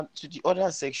To the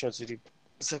other section, to the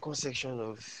second section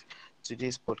of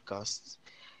today's podcast.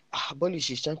 Abolish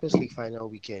is Champions League final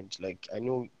weekend. Like I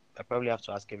know, I probably have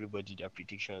to ask everybody their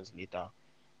predictions later.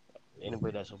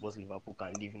 Anybody that supports Liverpool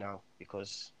can leave now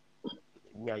because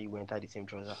me and you will enter the same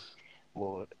trouser.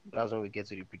 But that's when we get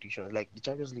to the predictions. Like the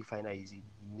Champions League final is a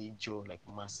major, like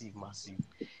massive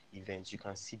event. You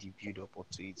can see the build up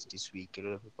to it this week. A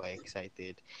lot of people are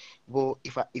excited. But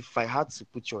if I had to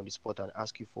put you on the spot and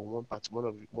ask you for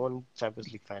one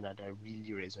Champions League final that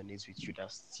really resonates with you, that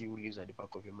still lives at the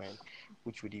back of your mind,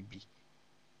 which would it be?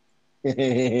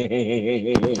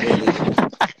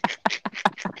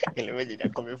 Imagine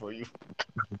that coming for you.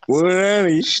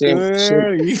 Worry, Shame, shame,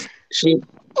 worry. shame,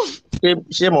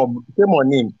 shame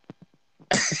on him.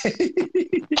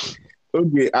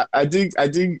 Okay, I think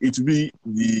it will be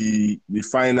the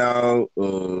final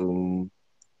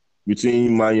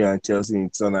between Man U and Chelsea in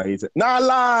 2008. Not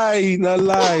lie, not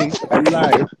lie, I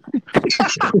lie,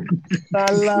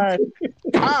 not lie.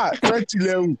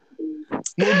 2011.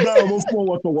 Mo gbá mo fún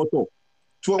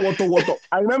water.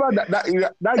 I remember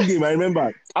that game. I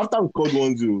remember after we scored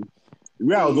 1-0,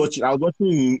 where I was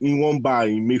watching in one bar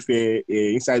in Mayfair,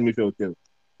 inside Mayfair Hotel.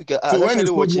 Okay, I So was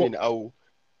actually watching in AO.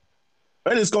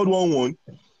 when they scored 1-1,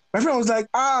 my friend was like,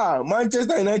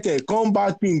 Manchester United, come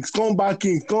back Kings, come back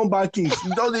Kings, come back Kings.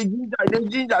 Just the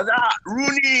ginger,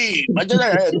 Rooney, Manchester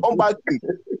United,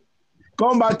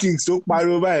 come back Kings. So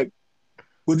pariwo báyìí.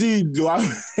 Kò tí ì jọ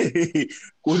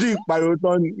kò tí ì pariwo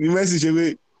tán ni Messi ṣe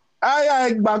pé,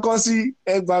 ẹgbà kan sí,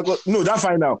 ẹgbà kan. No, that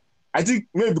final. I think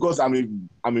maybe because I'm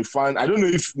a fan. I don't know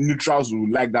if neutrals will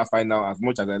like that final as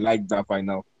much as I like that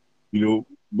final,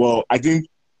 But I think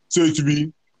so it will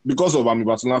be because of I'm a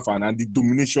Barcelona fan and the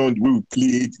domination, the way we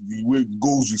played, the way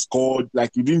goals we scored.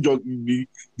 Like you didn't just the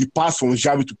pass from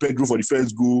Xavi to Pedro for the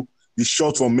first goal, the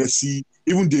shot from Messi,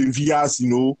 even the Villas,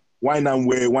 wine and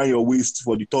wear, wine your waist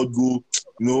for the third goal,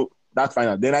 that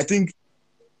final. Then I think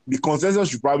the consensus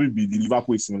should probably be the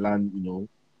Liverpool AC Milan,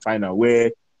 final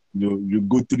where you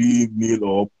go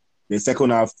 3-0 up. The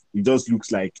second half, it just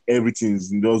looks like everything's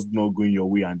just not going your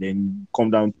way, and then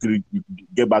come down 3, you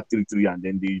get back 3-3, and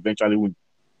then they eventually win.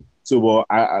 So, but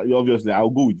obviously I'll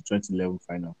go with the 2011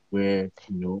 final where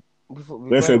where Before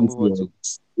I move on Ferguson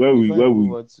to where we before I where move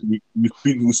we on to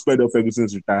we sped up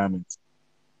Ferguson's retirement.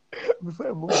 before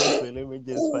I move on to let me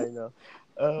just final.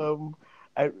 Um,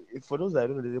 I for those that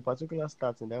don't know, there's a particular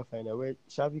stat in that final where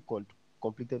Xavi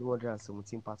completed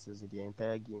 117 passes in the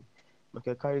entire game.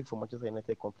 Michael Carrick for Manchester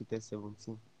United completed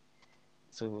 17.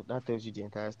 So that tells you the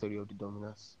entire story of the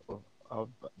dominance of how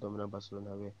dominant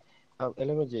Barcelona were.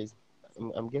 LMJ,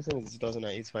 I'm guessing it's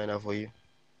 2008 final for you.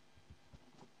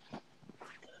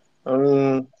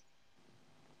 Um,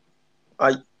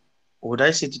 I would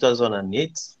I say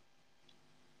 2008?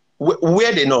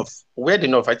 Weird enough. Weird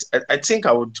enough. I think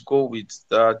I would go with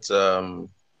that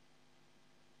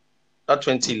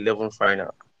 2011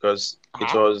 final because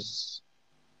it was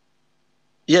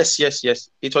yes.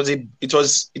 It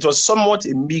was somewhat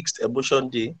a mixed emotion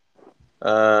day.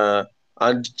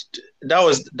 And that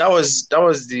was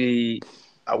the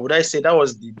would I say that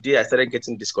was the day I started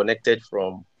getting disconnected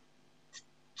from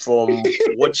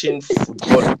watching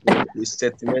football from a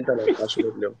sentimental and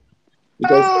passionate level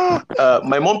because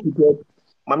my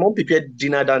mom prepared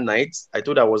dinner that night. I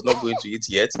told her I was not going to eat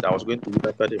yet, that I was going to eat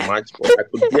after the match, but I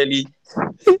could barely.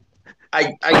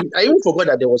 I even forgot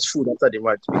that there was food after the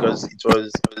match because it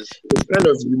was kind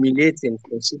of humiliating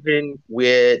considering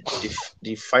where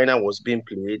the final was being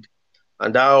played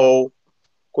and how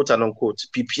quote and unquote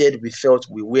prepared we felt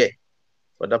we were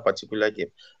for that particular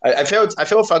game. I felt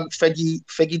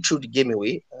Fergie threw the game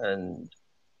away, and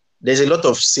there's a lot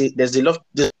to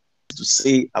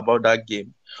say about that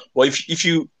game. But if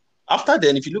you after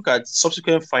then, if you look at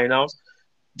subsequent finals,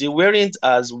 they weren't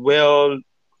as well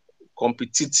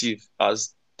competitive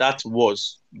as that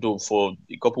was, though, for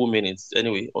a couple minutes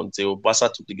anyway, until Barca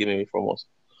took the game away from us.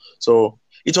 So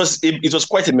it was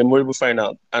quite a memorable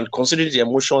final, and considering the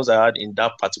emotions I had in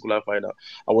that particular final,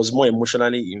 I was more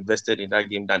emotionally invested in that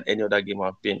game than any other game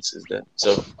I've been since then.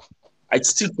 So I'd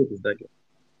still think it's that game.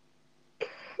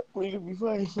 Well,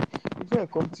 before I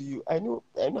come to you, I know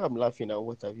I'm laughing at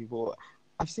what have you, but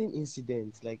I've seen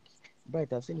incidents like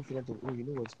Bright. I've seen incidents of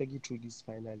what Peggy threw this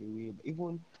final away. But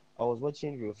even I was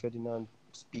watching Rio Ferdinand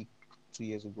speak 2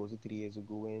 years ago, was it 3 years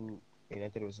ago when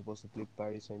United was supposed to play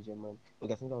Paris Saint Germain.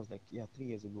 Look, I think that was like 3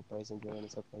 years ago. Paris Saint Germain in the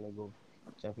second leg of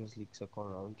Champions League second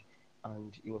round,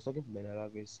 and he was talking to Ben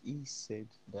Alaves. He said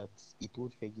that he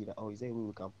told Fergie that is there a way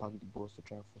we can pack the balls to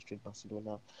try and frustrate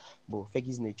Barcelona, but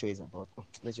Fergie's nature is about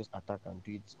let's just attack and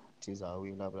do it things are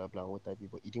away, blah blah blah, what have you,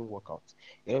 but it didn't work out.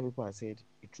 A lot of people have said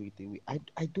he threw it away.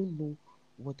 I don't know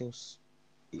what else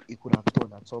he could have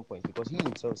done at some point because he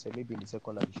himself said maybe in the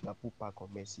second half he should have put Park on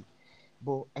Messi.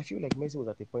 But I feel like Messi was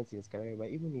at a point in his career where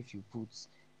even if you put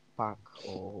Park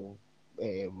or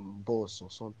Boss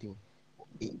or something,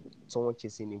 it, someone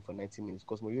chasing him for 90 minutes,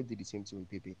 because Mourinho did the same thing with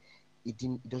Pepe.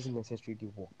 It doesn't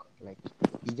necessarily work. Like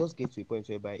it just gets to a point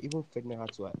whereby even Ferdinand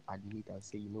had to admit and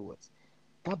say, you know what,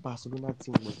 that Barcelona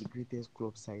team was the greatest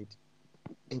club side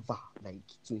ever. Like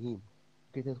to him,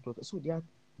 greatest club. So there are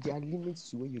limits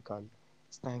to where you can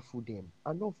stifle them.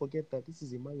 And don't forget that this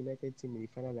is a Man United team in the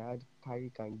final that had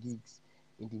Carrick and Giggs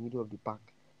in the middle of the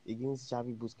pack against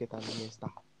Xavi, Busquets, and Iniesta.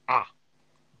 Ah,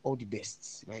 all the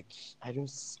best. Like I don't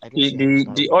The, see how you the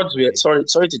start the winning odds from were there. sorry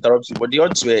to interrupt you, but the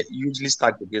odds were hugely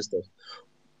stacked against us.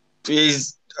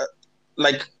 Is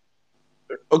like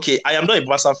okay, I am not a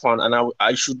Barca fan, and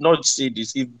I should not say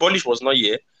this. If Polish was not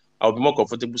here, I would be more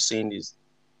comfortable saying this.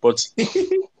 But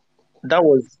that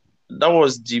was that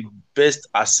was the best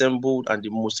assembled and the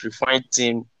most refined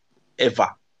team ever.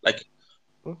 Like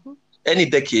Mm-hmm. any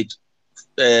decade,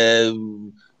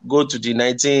 go to the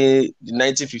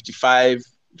 1955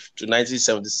 to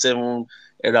 1977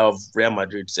 era of Real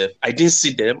Madrid itself. I didn't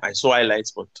see them. I saw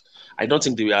highlights, but I don't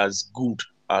think they were as good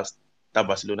as that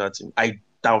Barcelona team. I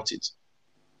doubt it.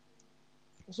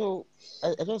 So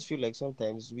I just feel like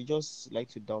sometimes we just like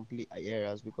to downplay our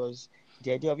errors because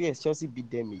the idea of yes, Chelsea beat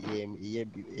them a year,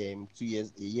 2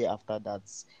 years, a year after that,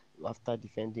 after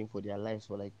defending for their lives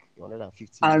for like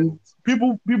 150 And minutes.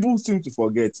 people seem to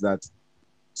forget that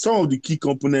some of the key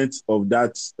components of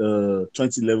that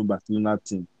 2011 Barcelona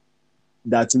team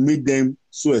that made them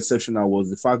so exceptional was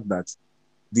the fact that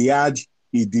they had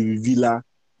a David Villa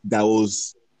that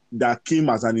was that came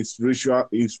as an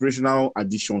inspirational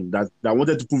addition that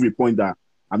wanted to prove a point that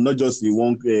I'm not just a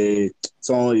one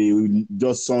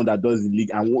just someone that does the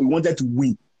league. And we wanted to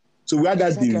win. So we had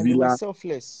that Exactly, David and they were Villa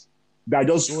selfless. that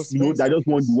It was just very that just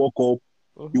won the selfless. World Cup.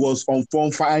 He Mm-hmm. was on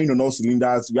form, firing on all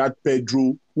cylinders. We had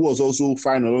Pedro, who was also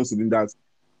firing on all cylinders.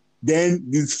 Then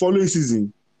this following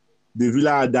season, the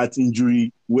Villa had that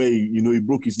injury where he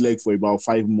broke his leg for about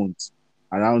 5 months.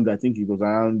 Around I think it was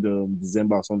around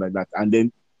December or something like that. And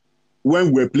then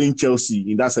when we were playing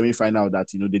Chelsea in that semi-final that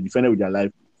they defended with their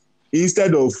life,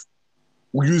 instead of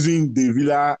using De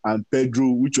Villa and Pedro,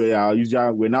 which were our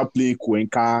usual, we're now playing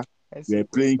Cuenca, I see we're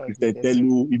playing Cuenca Christian Vicencio.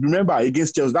 Tello. If you remember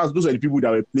against Chelsea, those are the people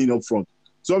that were playing up front.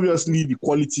 So Mm-hmm. obviously the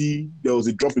quality, there was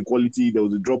a drop in quality, there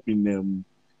was a drop in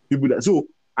people that. So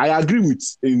I agree with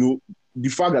the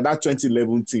fact that that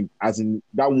 2011 team, as in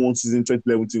that one season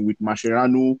 2011 team with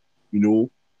Mascherano,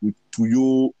 with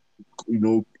Tuyo,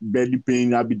 Belly Payne,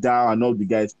 Abidal, and all the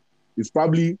guys, it's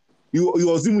probably it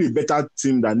was even a better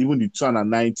team than even the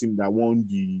 2009 team that won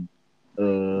the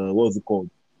what was it called?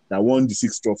 That won the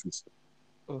 6 trophies.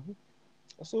 Mm-hmm.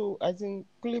 So I think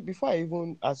before I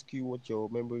even ask you what your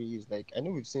memory is like, I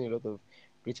know we've seen a lot of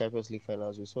great Champions League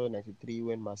finals. We saw '93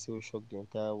 when Marcel shocked the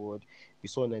entire world. We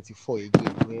saw '94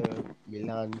 again where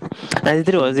Milan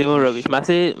 93 was even absolutely rubbish. shook.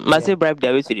 Marseille Yeah, bribed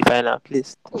their way to the final.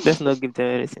 Please, let's not give them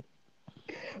anything.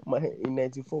 in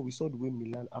 '94 we saw the way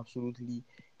Milan absolutely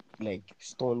like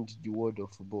stunned the world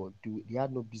of football. They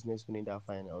had no business winning that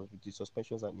finals with the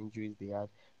suspensions and injuries they had,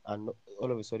 and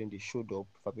all of a sudden they showed up.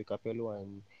 Fabio Capello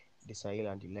and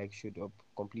Desailly and the like showed up,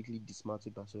 completely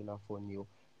dismantled Barcelona 4-0.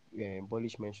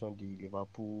 Bolish mentioned the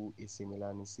Liverpool AC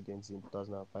Milan incident in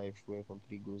 2005, went from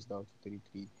 3 goals down to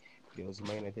 3-3. There was a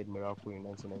Man United miracle in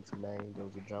 1999. There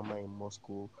was a drama in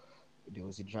Moscow. There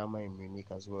was a drama in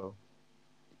Munich as well.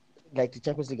 Like the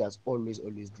Champions League has always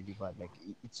delivered. Like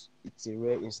it's a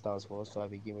rare instance for us to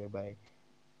have a game whereby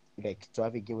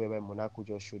Monaco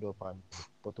just showed up and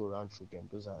Porto ran through them.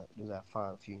 Those are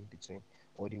far and few in between.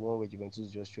 Or the one where Juventus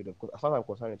just showed up. Because as far as I'm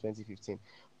concerned, in 2015,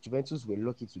 Juventus were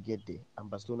lucky to get there, and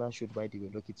Barcelona showed why they were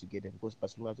lucky to get there because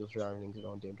Barcelona just ran rings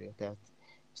around them the entire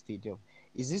stadium.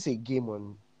 Is this a game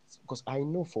on? Because I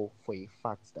know for a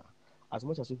fact that as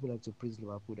much as people like to praise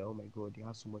Liverpool, that oh my god, they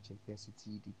have so much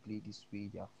intensity, they play this way,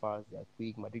 they are fast, they are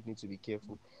quick. Madrid need to be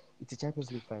careful. It's a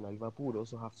Champions League final. Liverpool would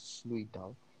also have to slow it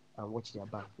down and watch their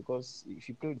back because if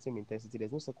you play with the same intensity,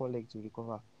 there's no second leg to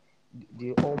recover.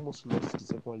 They almost lost the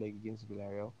second leg against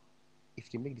Villarreal. If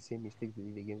they make the same mistakes they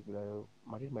did against Villarreal,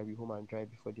 Madrid might be home and dry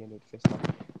before the end of the first half.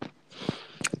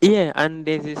 Yeah, and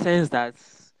there's a sense that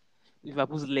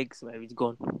Liverpool's legs were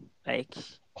gone. Like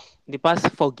the past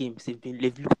 4 games,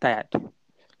 they've looked tired.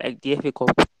 Like the FA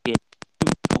Cup game,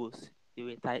 goals, they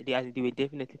were tired. They were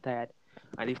definitely tired,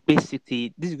 and they've played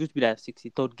 60. This is going to be their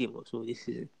 63rd game or so this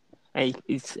season, and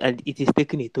it is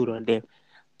taking a toll on them.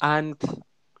 And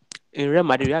in Real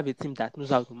Madrid, we have a team that knows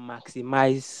how to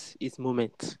maximize its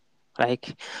moment.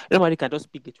 Like Real Madrid can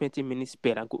just pick a 20-minute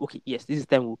spell and go, okay, yes, this is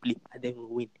time we'll play, and then we'll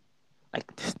win.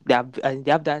 Like they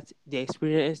have that the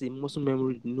experience, the muscle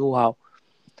memory, the know-how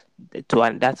to,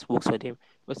 and that works for them.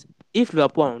 But if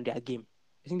Liverpool are on their game,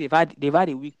 I think they've had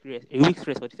a week rest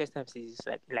for the first time since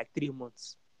like 3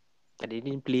 months, and they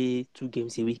didn't play 2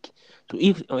 games a week. So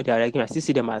if on their game, I still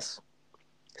see them as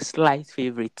slight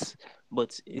favorites.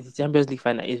 But in the Champions League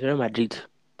final, it's Real Madrid.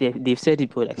 They've said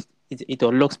it, but like, it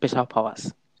unlocks special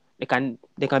powers. They can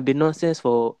be nonsense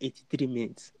for 83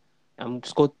 minutes and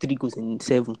score 3 goals in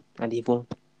 7, and they've won.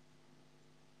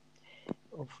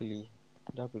 Hopefully,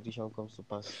 that prediction comes to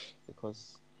pass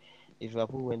because if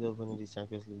Liverpool end up winning this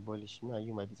Champions League, bullish, me and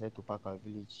you might decide to pack our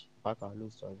loads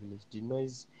to our village. The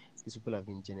noise these people have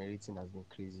been generating has been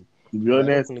crazy. To be I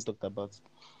honest, openly talked about.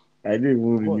 I don't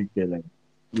even Go on. really care. Like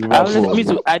I honestly, Liverpool, me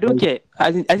too. I don't care.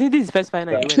 I think this is the first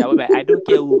final in when I don't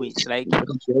care who wins. Like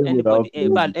everybody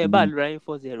else anybody, wins. everybody running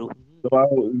 4-0.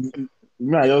 So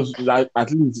me, I just like,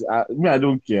 at least me, I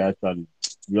don't care actually.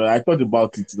 I thought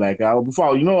about it like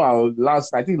before.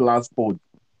 I think last pod,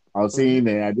 I was Mm-hmm. saying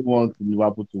I don't want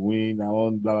Liverpool to win. I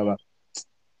want blah blah blah.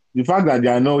 The fact that they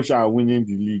are not sure winning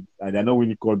the league and they are not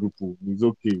winning quadruple is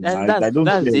okay. That's I that's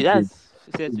don't that's care the again. that's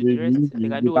said to They, the rest. they, They they,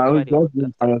 can they do whatever can they want just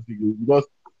win after. Champions League because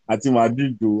at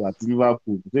Madrid though, at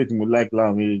Liverpool, they say it like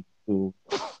Lam. So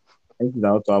anything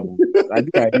that want to happen. I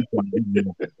think I need to Madrid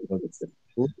more. But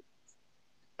oh,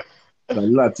 the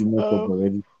lot team up Uh,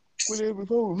 already. William,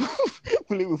 before we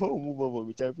William, before we move on from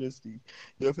the Champions League,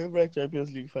 your favorite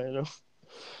Champions League final?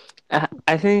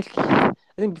 I think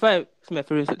before I say my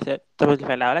favorite Champions League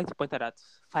final, I would like to point out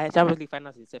that Champions League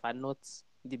finals itself are not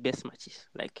the best matches.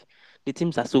 Like the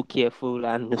teams are so careful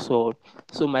and so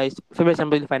my favorite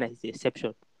Champions League final is the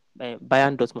exception. By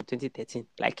Bayern Dortmund 2013.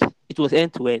 Like it was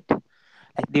end to end.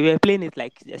 Like they were playing it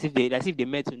like as if they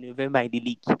met in November in the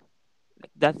league.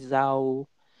 Like that is how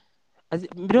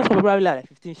those were probably like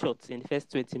 15 shots in the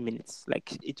first 20 minutes.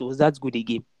 Like it was that good a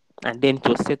game. And then it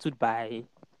was settled by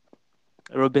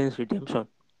Robin's redemption.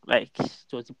 Like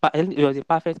it was a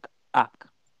perfect arc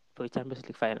for a Champions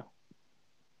League final.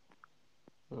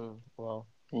 Wow.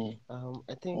 Mm,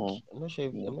 I think mm, I'm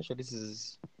mm. not sure this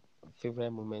is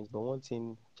favorite moment, but one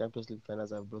thing Champions League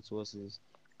finals have brought to us is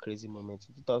crazy moments.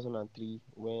 In 2003,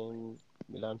 when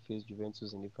Milan faced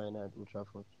Juventus in the final at Old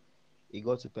Trafford, it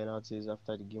got to penalties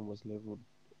after the game was leveled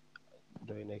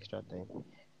during extra time.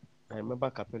 I remember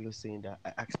Capello saying that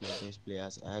I asked my bench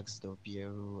players, I asked Del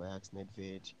Piero, I asked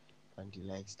Nedved, and the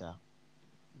likes that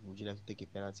would you like to take a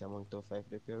penalty among top five?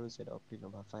 Del Piero said I'll play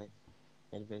number five.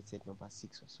 Nedved said number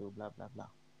six or so, blah blah blah.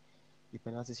 The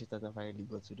penalty shooters never really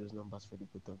got to those numbers for the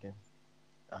both of them.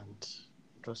 And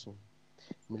trust me,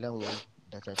 Milan won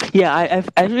that Champions League Yeah, final.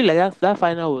 I feel like that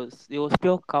final was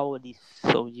pure cowardice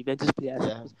from Juventus players.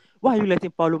 Yeah, Because why are you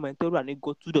letting Paulo Montero and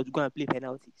go two to go and play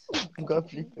penalties? Like got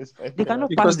play first five they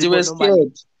cannot penalties. pass Because the they ball were normally.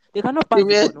 scared. They cannot They pass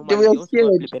the were ball they normally. were They want to go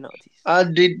and play scared. penalties.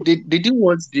 And they didn't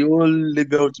want the whole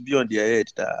label to be on their head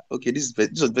that okay, this was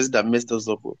the person that messed us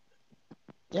up. Oh.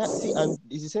 Yeah, see, and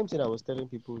it's the same thing I was telling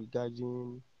people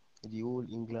regarding the whole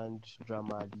England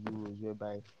drama, the Euros,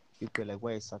 whereby people are like,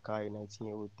 why is Saka, a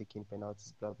 19-year-old, taking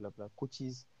penalties, blah, blah, blah.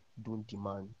 Coaches don't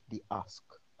demand, they ask.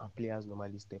 And players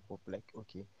normally step up, like,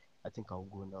 okay, I think I'll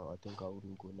go now. I think I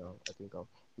wouldn't go now. I think I'll.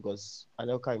 Because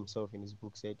Anelka himself in his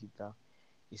book said it, that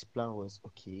his plan was,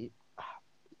 okay,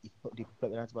 if the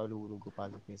penalty probably wouldn't go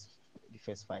past the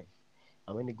first five.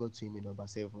 And when they got to him in number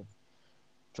seven,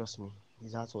 trust me,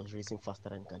 his heart was racing faster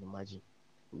than you can imagine.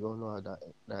 We all know how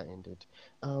that ended.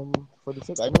 For the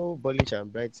sake, I know Bolish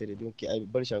and Bright said they don't care.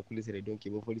 Bolish and Kuli said they don't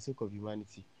care, but for the sake of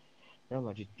humanity, Real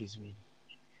Madrid, please win.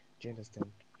 Do you understand?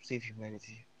 Save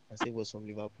humanity and save us from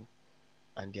Liverpool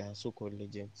and their so-called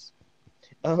legends.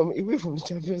 Away from the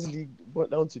Champions League,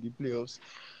 but down to the playoffs.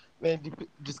 Man,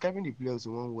 describing the playoffs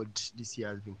in one word this year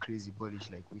has been crazy,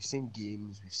 Bolish. Like we've seen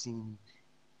games, we've seen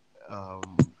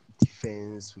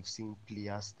defense. We've seen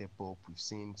players step up. We've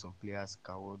seen some players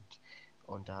cowed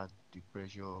under the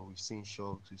pressure. We've seen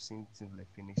shocks. We've seen teams like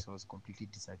Phoenix Suns completely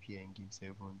disappear in Game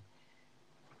 7.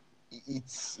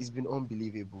 It's been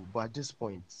unbelievable. But at this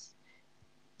point,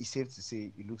 it's safe to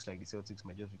say it looks like the Celtics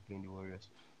might just be playing the Warriors.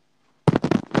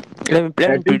 Let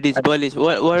I me think predict Ball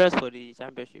Warriors for the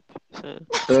championship. So,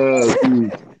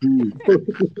 true, true.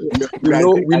 We I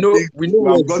know think we I know think we know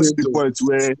we have what's got to going the to. point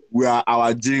where we are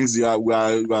our jinx. We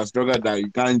are stronger that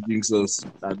you can't jinx us.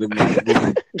 I don't know. I don't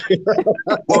know.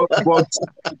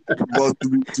 But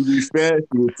to be fair,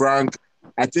 to be frank,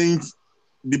 I think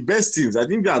the best teams. I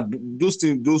think that those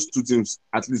teams, those two teams,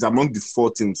 at least among the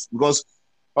four teams, because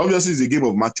obviously it's a game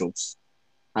of matchups.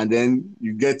 and then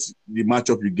you get the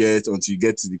matchup you get until you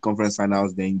get to the conference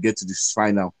finals, then you get to this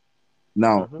final.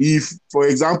 Now, Mm-hmm. if, for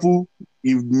example,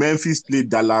 if Memphis played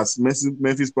Dallas,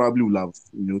 Memphis probably would have,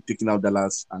 taken out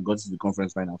Dallas and got to the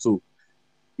conference final. So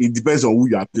it depends on who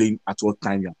you are playing at what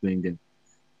time you are playing them.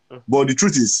 But the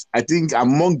truth is, I think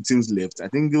among the teams left, I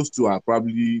think those two are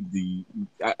probably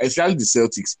especially the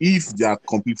Celtics, if they are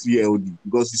completely healthy.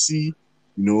 Because you see,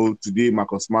 today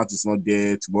Marcus Smart is not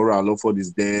there, tomorrow Aloford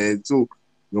is there. So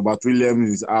Robert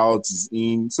Williams is out, is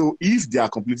in. So if they are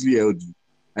completely healthy,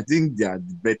 I think they are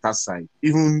the better side,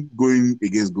 even going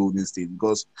against Golden State.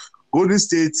 Because Golden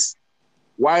State,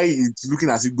 why it's looking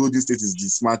as if Golden State is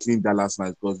dismantling Dallas now,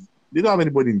 because they don't have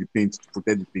anybody in the paint to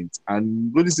protect the paint.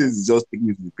 And Golden State is just taking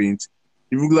it to the paint.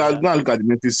 If you go Yeah. and look at the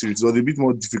Memphis series, it was a bit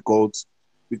more difficult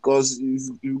because if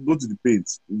you go to the paint,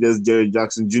 there's Jerry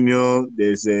Jackson Jr.,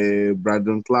 there's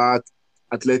Brandon Clark,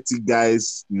 athletic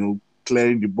guys,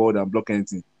 clearing the board and blocking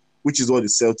anything, which is what the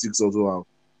Celtics also have.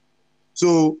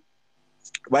 So,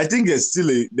 but I think there's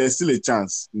still a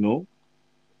chance,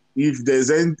 If there's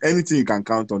anything you can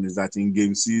count on is that in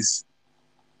Game 6,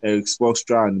 Eric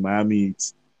Spoelstra and Miami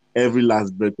Heat, every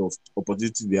last breath of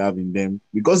opportunity they have in them,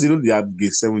 because they have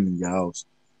Game 7 in their house,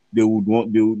 they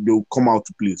will come out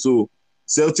to play. So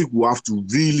Celtic will have to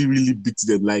really, really beat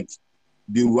them. Like,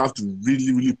 they will have to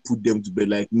really, really put them to bed.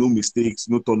 Like, no mistakes,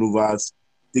 no turnovers,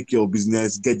 take care of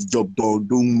business, get the job done,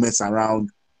 don't mess around.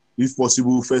 If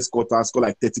possible, first quarter, score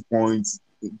like 30 points,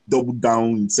 double down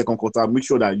in second quarter, make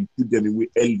sure that you put them away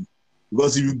early.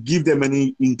 Because if you give them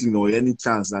any inkling or any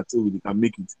chance that they can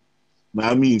make it,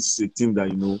 Miami is a team that,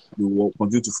 they will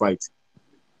continue to fight.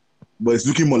 But it's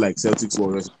looking more like Celtics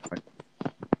Warriors fight.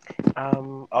 I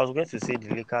was going to say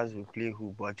the Lakers will play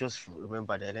who, but I just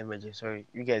remember the emergency. Sorry,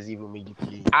 you guys even made the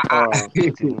play. Ah,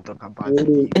 Let's even talk about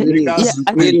really, the really, Yeah, Lakers Lakers. will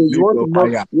I play think really. You Lakers want to of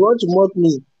mock? fire. You want to mock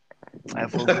me? I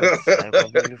forgot. I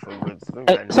completely forgot. Don't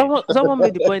be annoyed. someone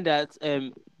made the point that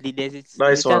there's a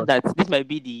Nice chance one. that this might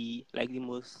be the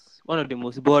most one of the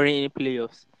most boring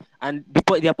playoffs. And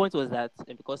their point was that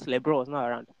because LeBron was not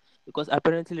around, because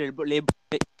apparently LeBron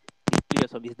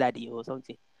players from his daddy or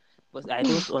something. Because I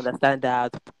don't understand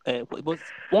that. But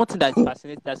one thing that's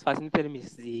fascinated me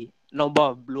is the number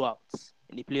of blowouts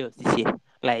in the playoffs this year.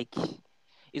 Like,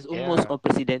 it's almost Yeah.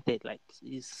 unprecedented. Like,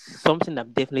 it's something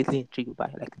I'm definitely intrigued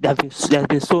by. Like, there's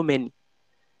been so many.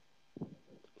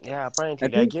 Yeah, I apparently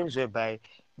there are think games whereby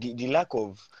the lack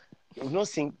of we've not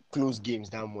seen close games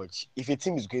that much. If a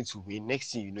team is going to win,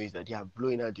 next thing you know is that they are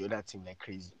blowing out the other team like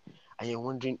crazy. And you're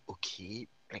wondering, okay,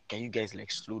 like can you guys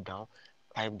like slow down,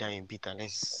 pipe down a bit and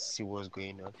let's see what's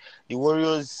going on. The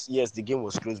Warriors, yes, the game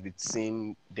was close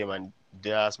between them and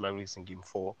Dallas Mavericks in game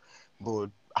four, but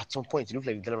at some point it looked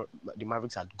like the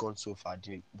Mavericks had gone so far.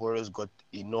 The Warriors got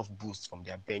enough boost from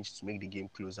their bench to make the game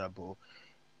closer, but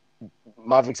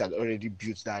Mavericks had already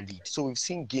built that lead. So we've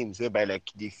seen games whereby like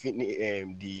the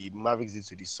Mavericks did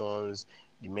to the Suns,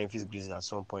 the Memphis Grizzlies at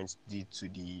some point did to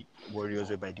the Warriors,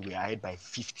 whereby they were ahead by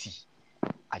 50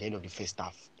 at the end of the first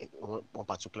half, one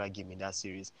particular game in that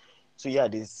series. So yeah,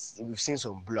 we've seen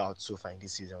some blowouts so far in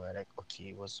this season. We're like,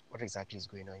 okay, what exactly is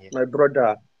going on here? My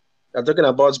brother, you're talking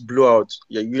about blowout.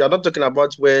 Yeah, you are not talking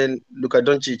about when Luka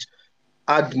Doncic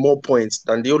had more points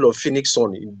than the whole of Phoenix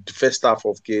Sun in the first half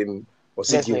of game,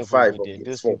 was it Let's not game even five go or there. game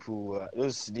Those four? people,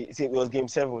 see, it was game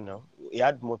seven now. He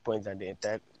had more points than the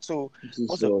entire. So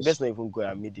let's Jesus. not even go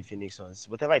and meet the Phoenix Suns.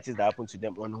 Whatever it is that happened to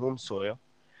them on home soil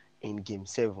in game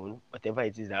seven, whatever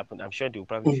it is that happened, I'm sure they'll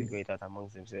probably figure it out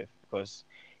amongst themselves because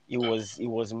it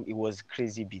was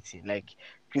crazy beating. Like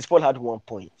Chris Paul had 1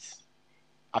 point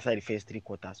after the first three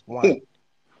quarters. One.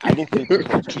 I didn't say two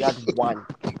points. He had 1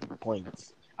 point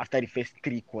after the first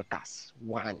three quarters.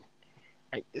 One.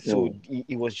 So No,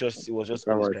 it was just that was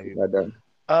indescribable. that.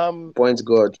 Um, Point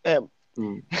God. um,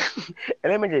 Hmm.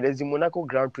 and let me tell you, there's the Monaco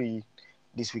Grand Prix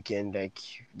this weekend. Like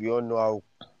we all know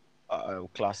how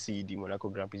classy the Monaco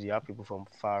Grand Prix. You have people from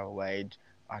far and wide,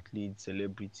 athletes,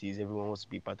 celebrities. Everyone wants to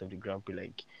be part of the Grand Prix.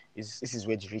 Like this is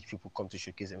where the rich people come to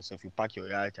showcase themselves. You pack your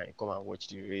yacht and you come and watch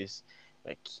the race.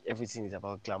 Like everything is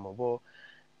about glamour. But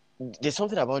there's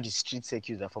something about the street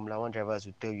circuits that Formula One drivers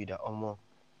will tell you that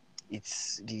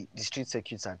it's the street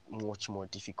circuits are much more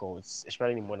difficult,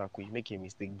 especially in Monaco. You make a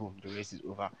mistake, boom, the race is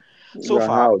over. So You're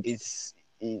far, out. it's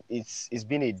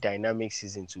been a dynamic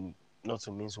season to not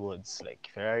to mince words. Like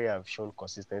Ferrari have shown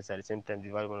consistency at the same time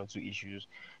they've had one or two issues.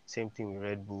 Same thing with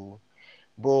Red Bull,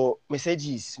 but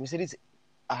Mercedes,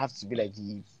 I have to be like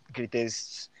the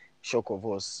greatest shock of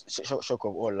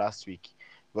all last week.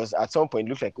 Because at some point it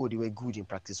looked like they were good in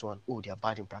practice one. Oh, they are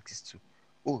bad in practice two.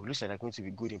 Oh, it looks like they're going to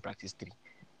be good in practice three.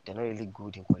 They're not really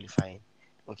good in qualifying.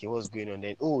 Okay, what's going on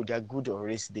then? Oh, they're good on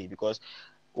race day because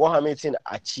what Hamilton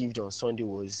achieved on Sunday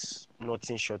was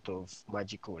nothing short of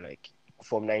magical. Like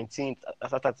from 19th,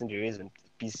 after starting the race in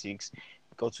P6,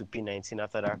 got to P19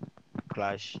 after that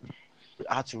clash,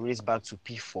 had to race back to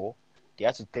P4. They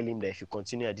had to tell him that if you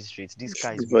continue at this rate, this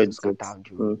car is Before going to it scatter drops. on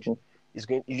the road. Mhm. It's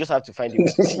going. You just have to find a way.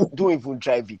 See, don't even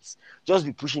drive it. Just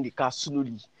be pushing the car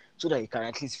slowly so that you can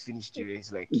at least finish the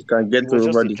race. Like You can it get was just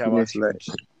over a the drama finish line.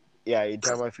 filled, yeah, a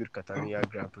drama filled Catalonia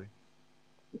Grand Prix.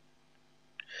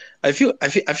 I feel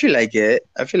like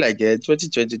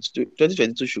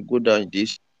 2022 should go down in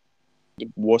this the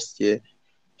worst year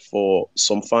for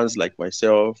some fans like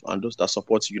myself and those that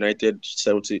support United,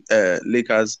 Celtic,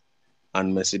 Lakers,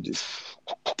 and Mercedes.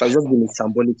 That's just been a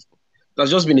shambolic.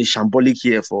 That's just been a shambolic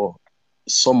year for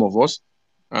some of us,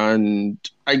 and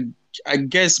I I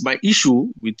guess my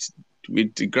issue with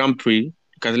the Grand Prix,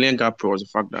 the Catalan Grand Prix, was the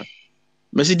fact that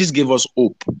Mercedes gave us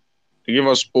hope. They gave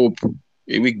us hope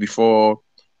a week before.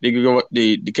 They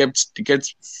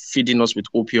kept feeding us with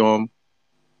opium,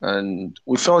 and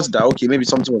we felt that okay, maybe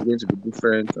something was going to be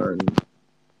different.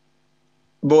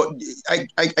 But I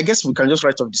guess we can just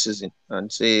write off the season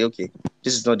and say okay,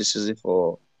 this is not the season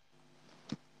for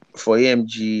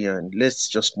AMG, and let's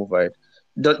just move ahead.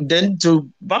 Then to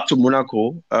back to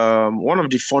Monaco. One of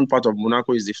the fun part of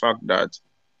Monaco is the fact that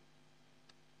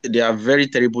there are very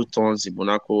terrible turns in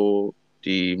Monaco.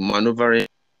 The maneuvering,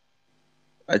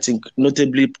 I think,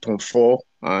 notably turn four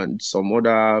and some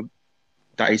other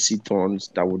dicey turns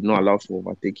that would not allow for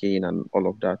overtaking and all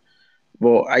of that.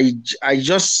 But I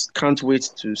just can't wait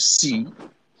to see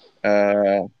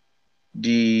uh,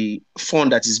 the fun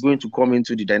that is going to come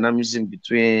into the dynamism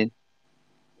between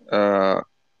uh,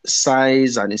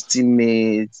 Sainz and his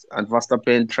teammates and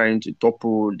Verstappen trying to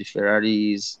topple the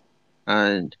Ferraris.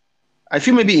 And I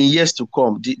feel maybe in years to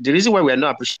come, the reason why we are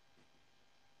not appreciating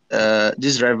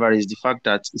this rivalry is the fact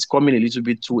that it's coming a little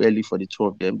bit too early for the two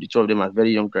of them. The two of them are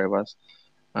very young drivers,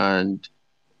 and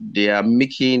they are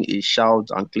making a shout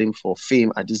and claim for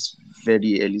fame at this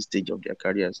very early stage of their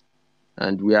careers.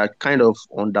 And we are kind of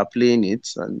underplaying it.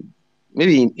 And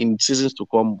maybe in seasons to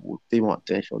come, we'll pay more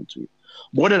attention to it.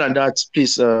 But other than that,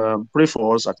 please pray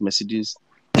for us at Mercedes.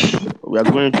 We are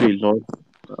going through a lot,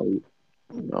 and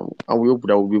we hope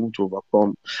that we'll be able to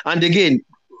overcome. And again,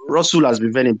 Russell has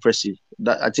been very impressive.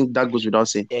 That I think that goes without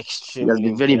saying. He has Extremely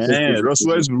been very impressive impressive. Eh, this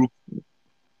Russell season. Westbrook.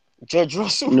 George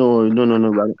Russell. No, no, no,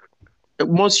 no.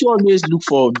 Must you always look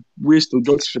for ways to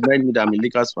just remind me that I'm a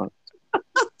Lakers fan?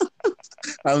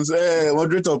 I'm saying,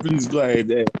 moderator, please go ahead.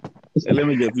 Let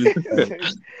me get please. Go ahead.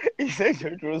 He said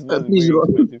George Russell was Please,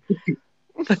 very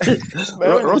impressive. My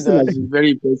own is Russell that has been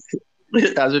very impressive.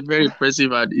 Has been very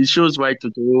impressive, and it shows why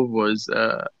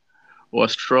Totoro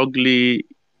was struggling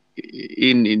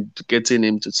in getting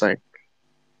him to sign.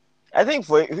 I think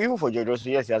for even for George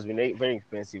Russell, yes, he has been very, very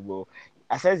expensive. But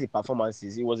aside the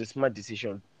performances, it was a smart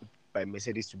decision by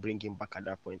Mercedes to bring him back at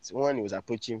that point. One, he was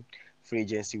approaching free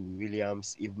agency with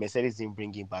Williams. If Mercedes didn't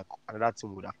bring him back, another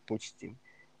team would have poached him,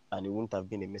 and he wouldn't have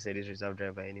been a Mercedes reserve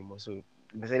driver anymore. So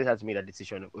Mercedes had to make that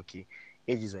decision of okay,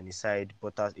 age is on his side,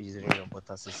 Bottas age is on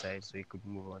Bottas' side, so he could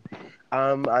move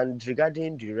on. And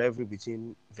regarding the rivalry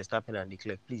between Verstappen and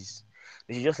Leclerc, please,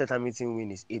 they should just let Hamilton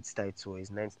win his eighth title or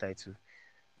his ninth title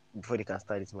before they can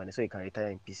start this man, so he can retire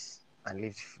in peace and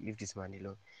leave this man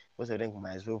alone. Most of them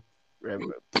might as well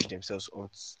push themselves on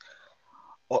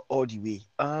all the way.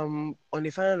 On the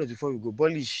final note before we go,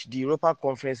 Polish, the Europa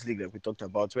Conference League that we talked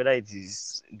about, whether it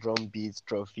is Drumbeat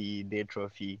Trophy, Day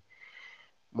Trophy,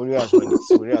 Mourinho has won it.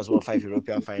 Mourinho has won 5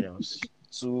 European finals,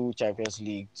 2 Champions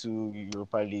League, 2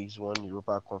 Europa Leagues, 1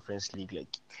 Europa Conference League. Like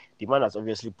the man has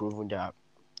obviously proven that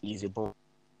he's a bomb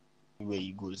where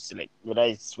he goes. Like whether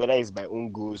it's by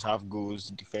own goals, half goals,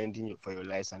 defending for your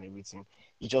lives and everything,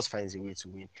 he just finds a way to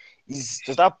win.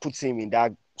 So that puts him in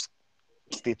that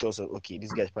status of okay,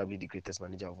 this guy's probably the greatest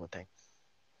manager of all time.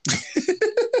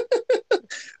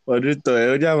 Moderator, ẹ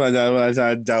ó jẹ́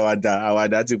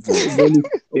àwàdà ti pọ̀ jù.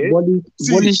 Eh?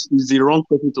 See, Bolish is the wrong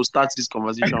person to start this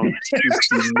conversation with. It's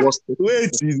the worst person.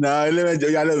 wait now.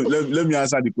 Let me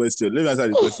answer the question.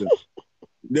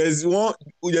 There's one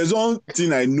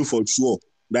thing I know for sure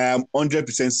that I'm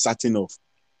 100% certain of.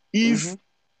 If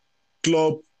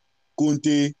Klopp,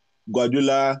 Conte,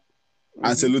 Guardiola,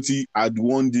 Ancelotti had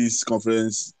won this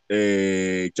conference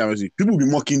championship, people will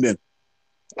be mocking them.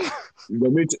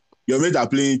 Your mates are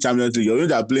playing Champions League. Your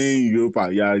mates are playing Europa.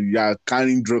 You are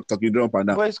carrying talking drum and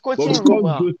down. But it's But coaching because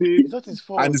Roma. Jose It's not his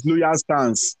fault. and his loyal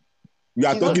stance, we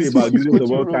are It's not talking his about fault. He's greatest of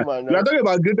coaching all time. Roma We are now. talking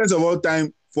about greatest of all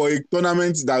time for a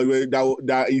tournament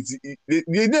that is they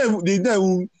didn't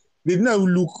even They did not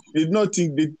even look. They did not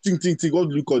think. They think. What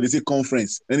do you call? They say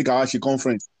conference. Then they can actually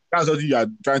conference. That's what you are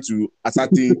trying to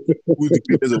ascertain who's the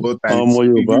greatest of all time. ọmọ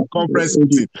Yorùbá The conference ó ní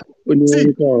meeting. ó ní wọ́n See,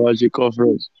 ní káwọn wá ṣe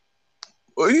conference.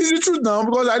 it's the truth now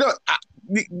because I don't.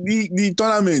 The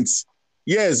tournaments.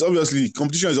 Yes, obviously,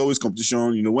 competition is always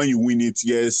competition. You know, when you win it,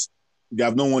 yes, they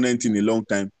have not won anything in a long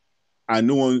time, and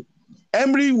no one.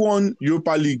 Emery won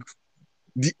Europa League,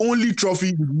 the only trophy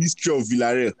in the history of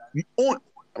Villarreal.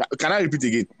 Can I repeat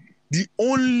again? The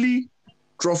only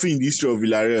trophy in the history of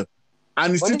Villarreal,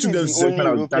 and it But still this took is them to the only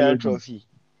semi-final of the European Champions League. trophy.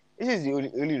 This is the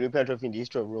only European trophy in the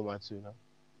history of Roma too now.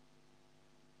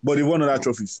 But they won other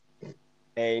trophies.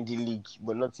 In the league,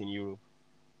 but not in Europe.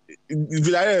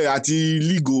 Villarreal àti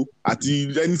Ligo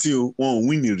àti anything won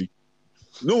win it.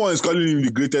 No one is calling him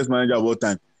the greatest manager of all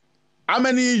time. How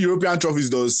many European trophies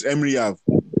does Emery have?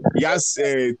 He has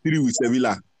 3 with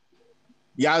Sevilla.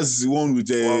 He has 1 with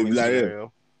One with Villarreal.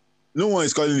 Villarreal. No one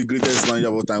is calling him the greatest manager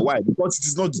of all time. Why? Because it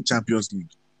is not the Champions League.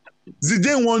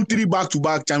 Zidane won 3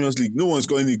 back-to-back Champions League. No one is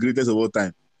calling him the greatest of all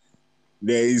time.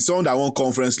 There is someone that won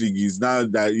Conference League.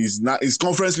 It's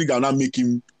Conference League that will not make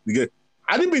him the great.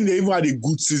 I didn't mean they even had a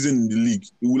good season in the league.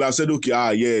 He would have said,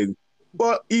 okay, yeah.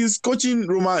 But he's coaching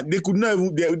Roma. They could not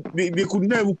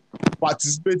even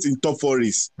participate in top 4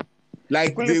 race.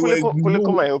 Like they were Kule,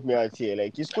 come and help me out here.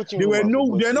 Like he's coaching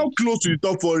Roma. they're not close to the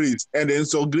top 4 race, and then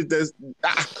so greatest.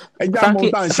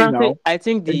 Frankly, Now. I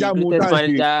think the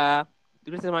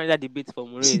greatest manager debate for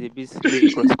Mourinho is a bit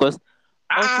ludicrous because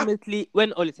ultimately,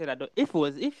 when all is said and done, if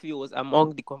he was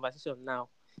among the conversation now,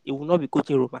 he will not be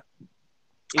coaching Roma.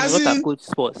 He will not have coached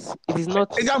Spurs. It is not.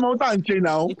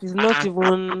 Now. It is not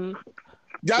even.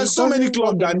 There are so many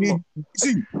clubs that need.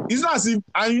 See, it's not as if,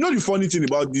 and you know the funny thing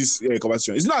about this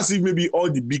conversation, it's not as if maybe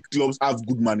all the big clubs have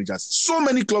good managers. So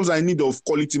many clubs are in need of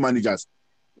quality managers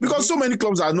because so many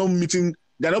clubs are not meeting.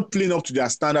 They're not playing up to their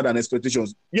standard and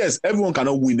expectations. Yes, everyone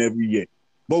cannot win every year,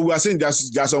 but we are saying there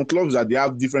are some clubs that they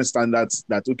have different standards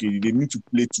that okay they need to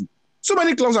play to. So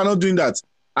many clubs are not doing that,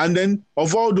 and then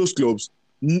of all those clubs,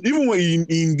 even when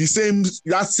in the same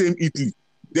Italy,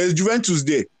 there's Juventus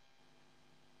there.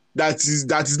 That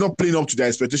is not playing up to their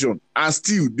expectation, and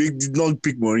still they did not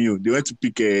pick Mourinho. They went to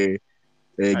pick Begiri.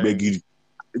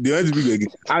 They went to pick Begiri,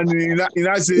 and in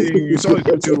that saying, you saw the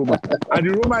coaching Roma, and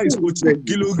the Roma is coaching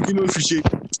Kilo Fische.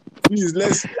 Please,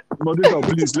 let's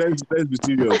be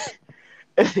serious.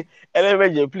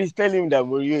 Please tell him that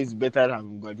Mourinho is better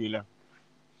than Guardiola.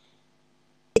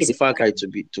 It's a far cry to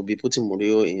be putting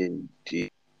Mourinho in the.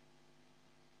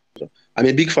 I'm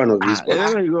a big fan of his, but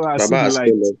Baba has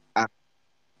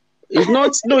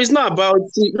it's not about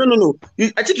no.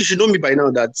 I think you should know me by now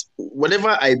that whenever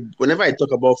I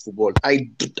talk about football, I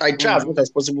try as much as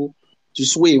possible to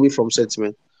sway away from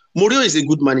sentiment. Mourinho is a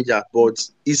good manager, but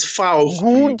he's far off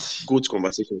the good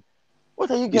conversation.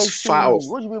 What are you guys saying? Far off.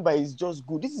 What do you mean by it's just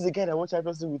good? This is a guy that wants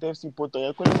Champions League with FC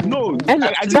Porto. No,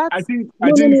 I think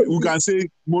we can say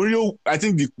Mourinho. I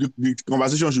think the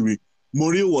conversation should be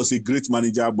Mourinho was a great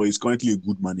manager, but he's currently a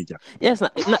good manager. Yes,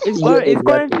 it's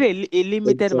currently a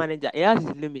limited manager. He has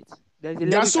his limits.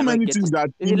 There are so many things that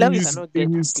in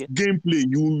his gameplay,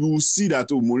 you see that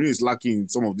Mourinho is lacking in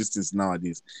some of these things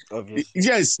nowadays. Obviously.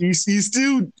 Yes, he's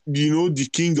still the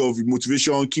king of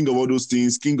motivation, king of all those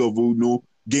things, king of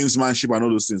gamesmanship and all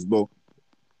those things. But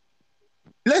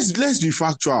let's be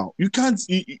factual. You can't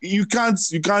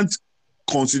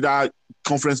consider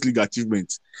Conference League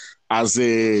achievement as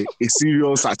a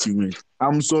serious achievement.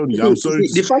 I'm sorry.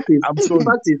 The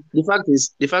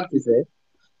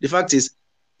fact is,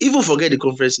 even forget the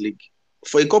Conference League.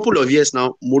 For a couple of years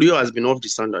now, Mourinho has been off the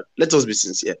standard. Let us be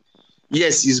sincere.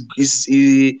 Yes, he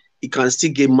can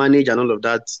still game manage and all of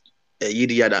that,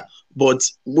 yada. But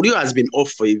Mourinho has been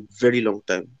off for a very long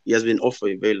time. He has been off for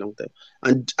a very long time,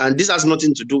 and this has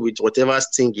nothing to do with whatever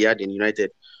thing he had in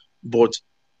United, but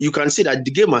you can see that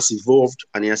the game has evolved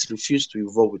and he has refused to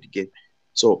evolve with the game.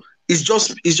 So it's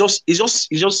just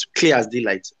clear as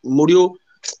daylight. Mourinho,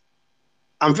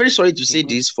 I'm very sorry to say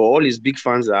this for all his big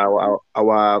fans, our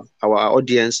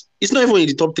audience. It's not even in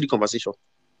the top 3 conversation.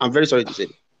 I'm very sorry to say.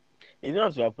 You don't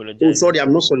have to apologize. Oh, sorry,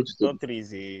 I'm not sorry to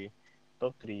say.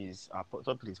 Top three is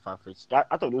far-fetched.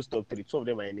 Out of those top 3, 2 of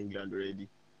them are in England already.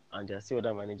 And there are still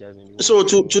other managers in the world. So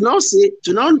to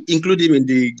now include him in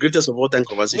the greatest of all time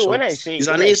conversation, when I say it's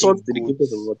an insult to the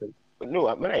greatest of all time.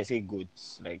 No, when I say good,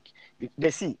 like I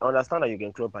understand that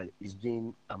Jurgen Klopp is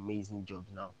doing amazing jobs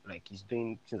now. Like he's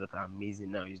doing things that are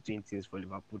amazing now. He's doing things for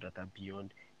Liverpool that are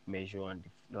beyond measure, and the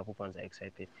Liverpool fans are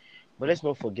excited. But let's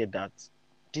not forget that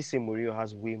this same Mourinho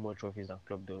has way more trophies than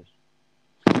Klopp does.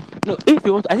 No, if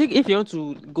you want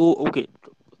to go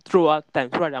throughout their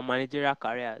managerial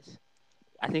careers,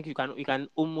 I think you can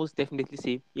almost definitely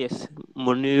say yes,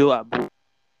 Mourinho above.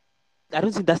 I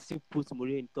don't think that still puts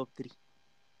Mourinho in top three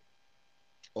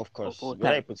Of of course, all whether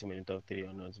I time. put him in the top three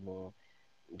or not, but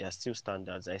there are still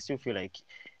standards. I still feel like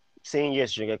saying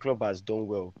yes, Jurgen Klopp has done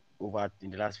well over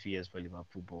in the last few years for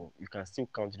Liverpool, but you can still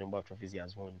count the number of trophies he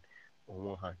has won on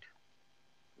one hand,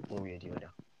 one way or the other.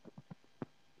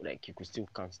 Like you could still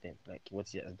count them, like what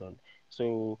he has done.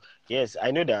 So yes, I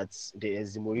know that there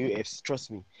is the Mourinho FC.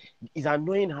 Trust me, it's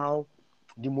annoying how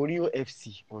the Mourinho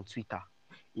FC on Twitter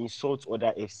insult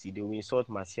other FC. They will insult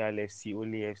Martial FC,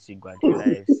 Ole FC, Guardiola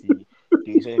FC.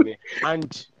 They insult every-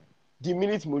 and the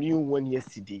minute Mourinho won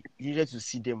yesterday, you get to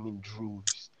see them in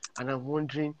droves. And I'm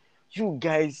wondering, you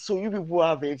guys, so you people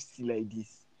have FC like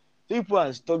this. So you people are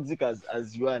as toxic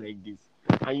as you are like this.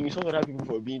 And you insult other people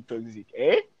for being toxic.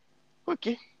 Eh?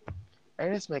 Okay. I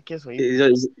rest my case for you It's people.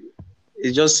 just,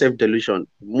 it's just self delusion.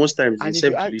 Most times in And if you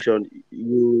self ask, delusion,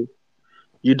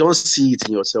 you don't see it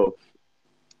in yourself.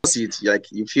 You see it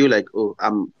like you feel like, oh,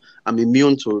 I'm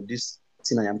immune to this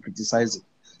thing I am criticizing.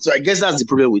 So I guess that's the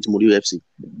problem with Mourinho FC.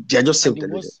 They are just and self the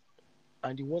deluded. worst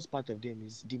and the worst part of them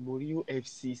is the Mourinho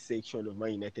FC section of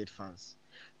Man United fans.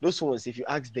 Those ones, if you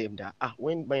ask them that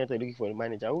when Man United are looking for a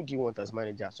manager, who do you want as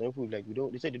manager? Some people like we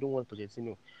don't. They say they don't want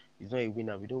Pochettino. He's not a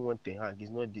winner. We don't want Ten Hag. He's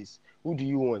not this. Who do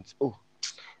you want? Oh,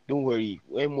 don't worry.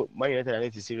 When Man United are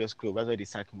not a serious club, that's why they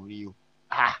sack Mourinho.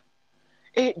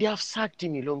 They have sacked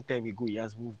him a long time ago. He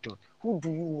has moved on. Who do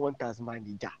you want as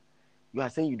manager? You are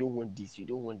saying you don't want this, you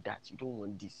don't want that, you don't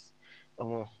want this.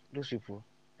 Those people,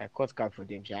 I cut card for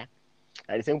them, yeah.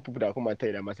 And the same people that come and tell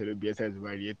you that Marcelo Bielsa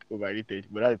is overrated,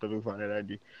 but that's a topic for another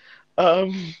day.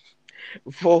 Um,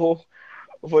 for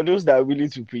those that are willing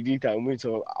to predict and win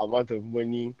some amount of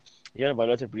money, Jan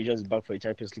Vanuatu predictions is back for the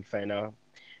Champions League final.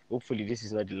 Hopefully, this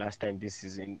is not the last time this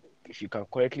season. If you can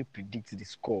correctly predict the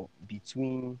score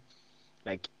between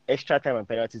like extra time and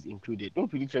penalties included. Don't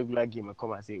predict regular game and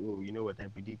come and say, oh, you know what I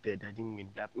predicted, I didn't win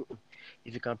that.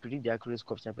 If you can predict the accurate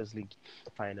score of Champions League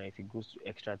final, if it goes to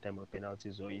extra time or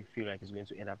penalties, or you feel like it's going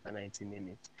to end after 90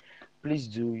 minutes, please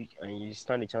do, and you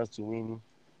stand a chance to win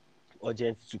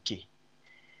urgent 2K.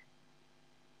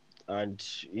 And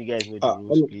you guys know the Ah,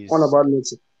 rules, on please. about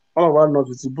nothing. On about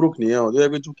nothing. Ti broke nìyẹn o. Tó yẹ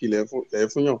pé 2K lẹ̀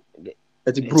fún yàn.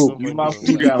 Ẹ ti There's no broke. money on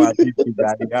Liverpool ground. Real Madrid ti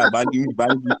gbà ní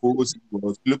àbálí fowó sí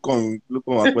ìgbọ̀nà kí ló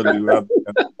kàn wá pẹ̀lú Real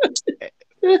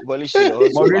Madrid. Polish should also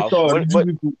have. Moderator, But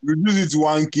reduce it to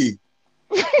 1K.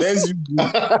 Let's use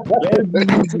the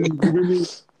remaining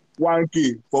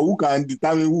 1K for who can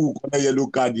determine who will collect yellow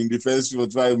card in the first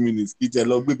 45 minutes. It's a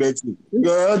log betting.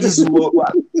 This is what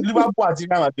Liverpool and Real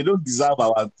Madrid, they don't deserve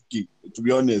our 2K, to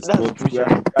be honest. that's But crucial.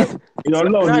 èèyàn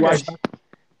náà Now ni wá. that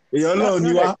Èèyàn náà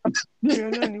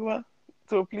ni now wá. that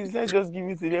so please let's just give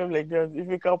it to them like that. If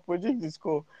you can predict the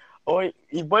score, or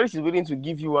if Boris is willing to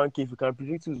give you 1K, if you can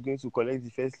predict who's going to collect the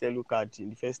first yellow card in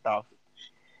the first half,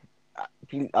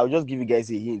 please, I'll just give you guys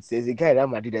a hint. There's a guy at Real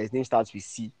Madrid that his name starts with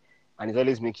C, and he's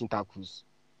always making tackles.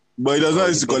 But he does not Or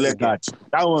used the to betting collect game. cash.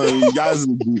 That one, he has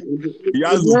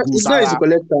It's not easy to Sarah.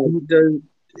 collect time. If you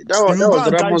That go was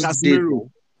and carry Ramos' date. Casemiro,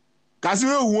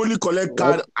 Casemiro will only collect Right?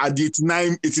 card at the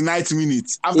 89th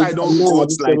minute after I don't 89 at cut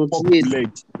the like pop 78. leg.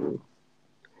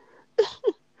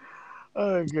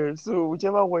 Oh god. So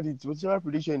whichever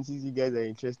predictions you guys are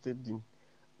interested in,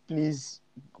 please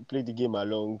play the game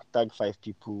along, tag 5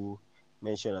 people,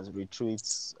 mention as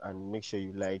retweets, and make sure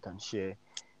you like and share.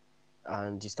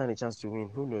 And you stand a chance to win.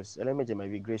 Who knows? LMJ might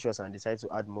be gracious and decide to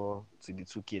add more to the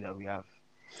 2K that we have.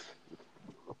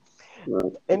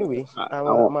 Anyway, I'm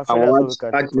afraid that's Àwọn all we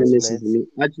can take arch for nemesis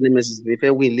tonight. mi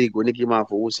fẹ́ win league ó ní kí n máa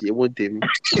fowó sí ewó tèmi.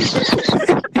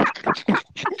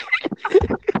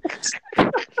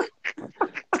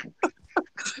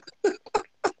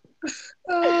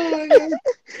 Oh my god.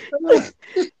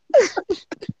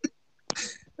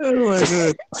 Oh my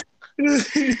god.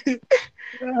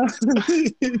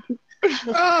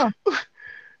 Ah.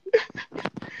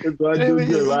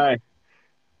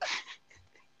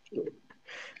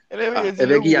 LMJ Ẹ fẹ́ kí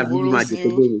ló ìyá mú bíbí máa jẹ sí tó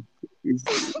o. bẹ́ẹ̀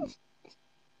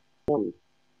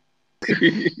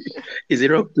It's a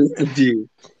rough place to deal.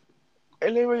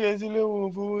 LMJ ló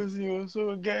mú sí o.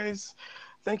 So guys,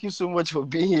 thank you so much for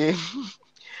being here.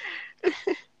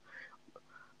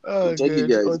 Oh Thank you god.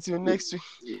 guys. Until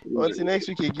next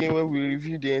week again, when we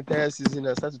review the entire season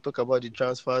and start to talk about the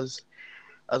transfers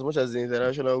as much as the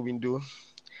international window.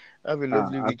 Have a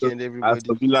lovely weekend, everybody.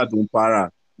 Aston Villa to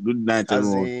para. Good night, As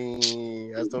everyone.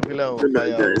 in Aston Villa on Good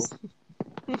night, fire. guys.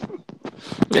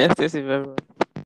 Yes, this is very